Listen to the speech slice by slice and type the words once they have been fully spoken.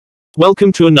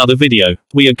Welcome to another video.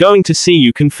 We are going to see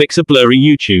you can fix a blurry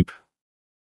YouTube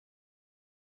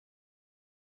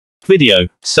video.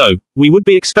 So, we would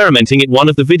be experimenting at one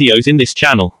of the videos in this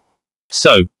channel.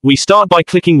 So, we start by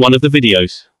clicking one of the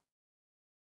videos.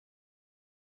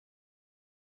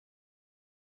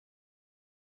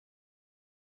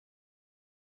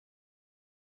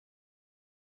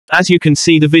 As you can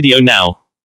see, the video now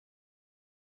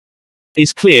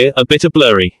is clear, a bit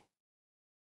blurry.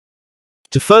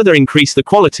 To further increase the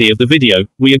quality of the video,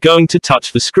 we are going to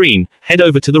touch the screen, head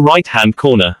over to the right-hand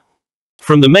corner.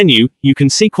 From the menu, you can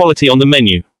see quality on the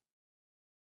menu.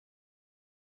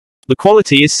 The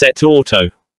quality is set to auto.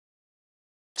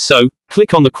 So,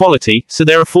 click on the quality, so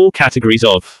there are 4 categories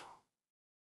of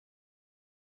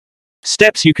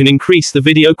steps you can increase the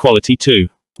video quality to.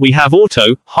 We have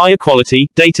auto, higher quality,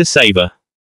 data saver,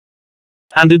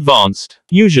 and advanced.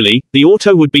 Usually, the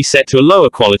auto would be set to a lower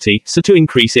quality, so to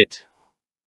increase it,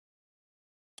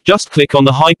 just click on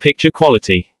the high picture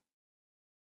quality.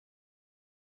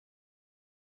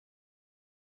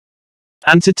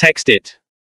 And to text it.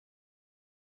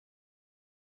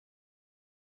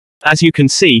 As you can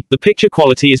see, the picture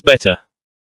quality is better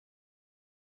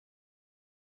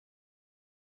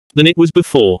than it was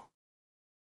before.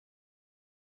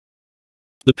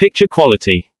 The picture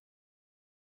quality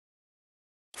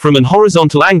from an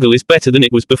horizontal angle is better than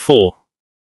it was before.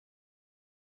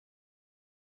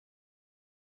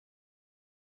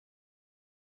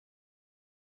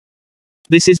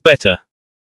 This is better.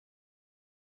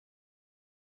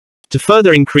 To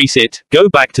further increase it, go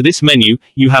back to this menu.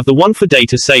 You have the one for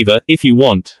data saver, if you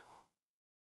want.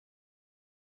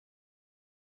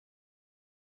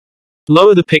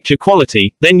 Lower the picture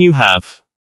quality, then you have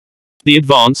the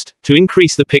advanced. To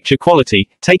increase the picture quality,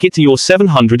 take it to your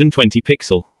 720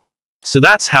 pixel. So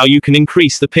that's how you can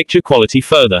increase the picture quality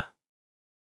further.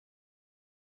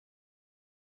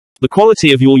 The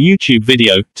quality of your YouTube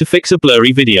video, to fix a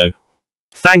blurry video.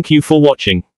 Thank you for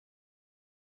watching.